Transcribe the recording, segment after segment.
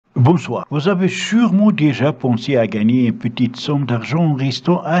Bonsoir. Vous avez sûrement déjà pensé à gagner une petite somme d'argent en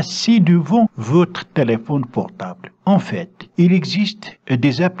restant assis devant votre téléphone portable. En fait, il existe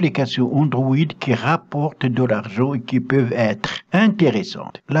des applications Android qui rapportent de l'argent et qui peuvent être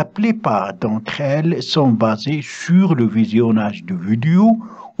intéressantes. La plupart d'entre elles sont basées sur le visionnage de vidéos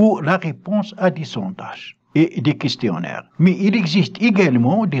ou la réponse à des sondages et des questionnaires. Mais il existe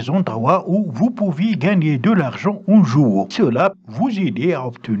également des endroits où vous pouvez gagner de l'argent en jouant. Cela vous aide à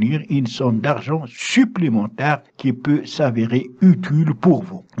obtenir une somme d'argent supplémentaire qui peut s'avérer utile pour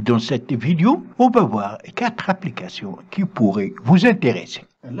vous. Dans cette vidéo, on va voir 4 applications qui pourraient vous intéresser.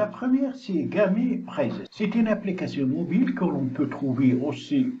 La première, c'est Monétiser. C'est une application mobile que l'on peut trouver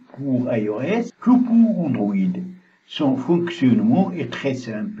aussi pour iOS que pour Android. Son fonctionnement est très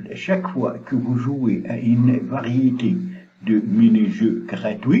simple. Chaque fois que vous jouez à une variété de mini-jeux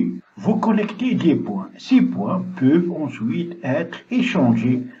gratuits, vous collectez des points. Ces points peuvent ensuite être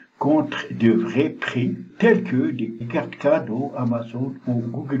échangés contre de vrais prix tels que des cartes cadeaux Amazon ou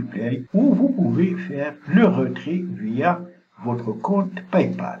Google Play, où vous pouvez faire le retrait via votre compte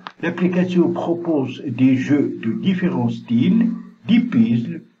PayPal. L'application propose des jeux de différents styles, des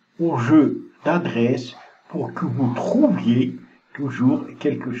puzzles ou jeux d'adresse, pour que vous trouviez toujours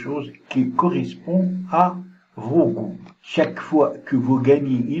quelque chose qui correspond à vos goûts. Chaque fois que vous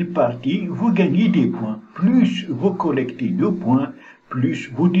gagnez une partie, vous gagnez des points. Plus vous collectez de points, plus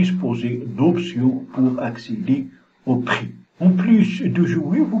vous disposez d'options pour accéder au prix. En plus de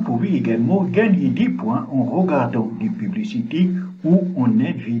jouer, vous pouvez également gagner des points en regardant des publicités ou en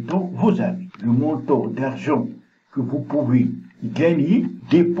invitant vos amis. Le montant d'argent que vous pouvez gagner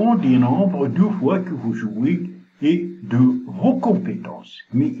dépend du nombre de fois que vous jouez et de vos compétences,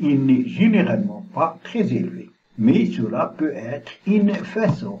 mais il n'est généralement pas très élevé. Mais cela peut être une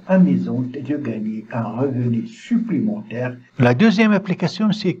façon amusante de gagner un revenu supplémentaire. La deuxième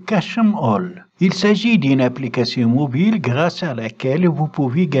application, c'est Cash 'em All. Il s'agit d'une application mobile grâce à laquelle vous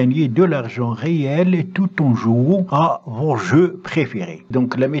pouvez gagner de l'argent réel tout en jouant à vos jeux préférés.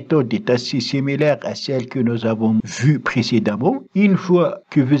 Donc la méthode est assez similaire à celle que nous avons vue précédemment. Une fois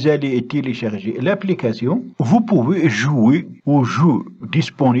que vous allez télécharger l'application, vous pouvez jouer aux jeux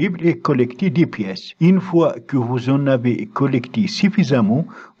disponibles et collecter des pièces. Une fois que vous en avez collecté suffisamment,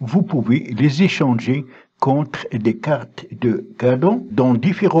 vous pouvez les échanger contre des cartes de cadeaux dans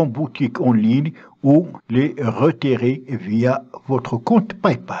différentes boutiques en ligne ou les retirer via votre compte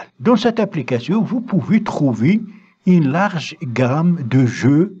PayPal. Dans cette application, vous pouvez trouver une large gamme de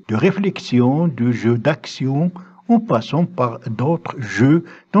jeux de réflexion, de jeux d'action, en passant par d'autres jeux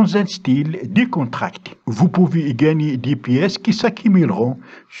dans un style décontracté. Vous pouvez gagner des pièces qui s'accumuleront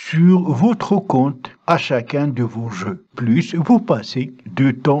sur votre compte à chacun de vos jeux. Plus vous passez de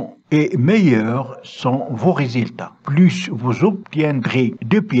temps et meilleurs sont vos résultats. Plus vous obtiendrez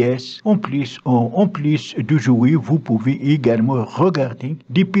de pièces, en plus de jouer, vous pouvez également regarder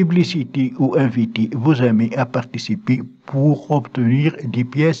des publicités ou inviter vos amis à participer pour obtenir des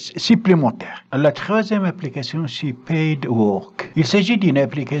pièces supplémentaires. La troisième application, c'est Paid Work. Il s'agit d'une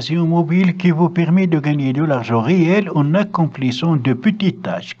application mobile qui vous permet de gagner de l'argent réel en accomplissant de petites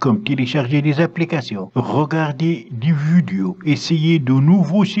tâches, comme télécharger des applications, regarder des vidéos, essayer de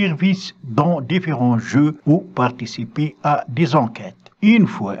nouveaux services dans différents jeux ou participer à des enquêtes. Une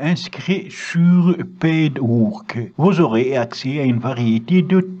fois inscrit sur Paid Work, vous aurez accès à une variété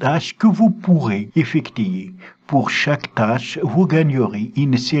de tâches que vous pourrez effectuer. Pour chaque tâche, vous gagnerez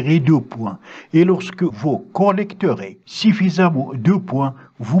une série de points et lorsque vous collecterez suffisamment de points,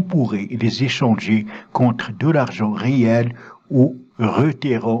 vous pourrez les échanger contre de l'argent réel ou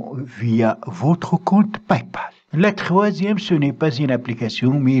retirant via votre compte PayPal. La troisième, ce n'est pas une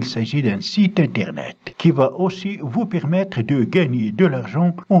application, mais il s'agit d'un site internet qui va aussi vous permettre de gagner de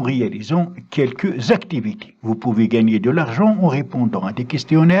l'argent en réalisant quelques activités. Vous pouvez gagner de l'argent en répondant à des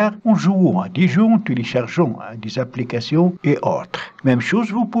questionnaires, en jouant à des jeux, en téléchargeant des applications et autres. Même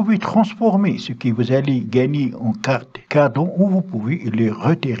chose, vous pouvez transformer ce que vous allez gagner en carte cadeau ou vous pouvez les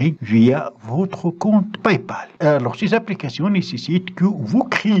retirer via votre compte PayPal. Alors, ces applications nécessitent que vous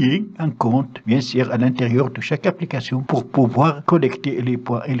créez un compte, bien sûr, à l'intérieur de chaque application pour pouvoir collecter les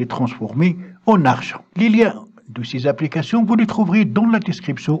points et les transformer en argent. Les liens de ces applications, vous les trouverez dans la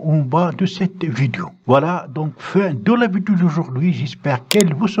description en bas de cette vidéo. Voilà donc fin de la vidéo d'aujourd'hui. J'espère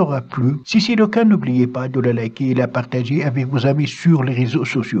qu'elle vous aura plu. Si c'est le cas, n'oubliez pas de la liker et la partager avec vos amis sur les réseaux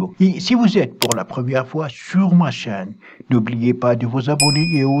sociaux. Et si vous êtes pour la première fois sur ma chaîne, n'oubliez pas de vous abonner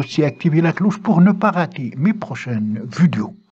et aussi activer la cloche pour ne pas rater mes prochaines vidéos.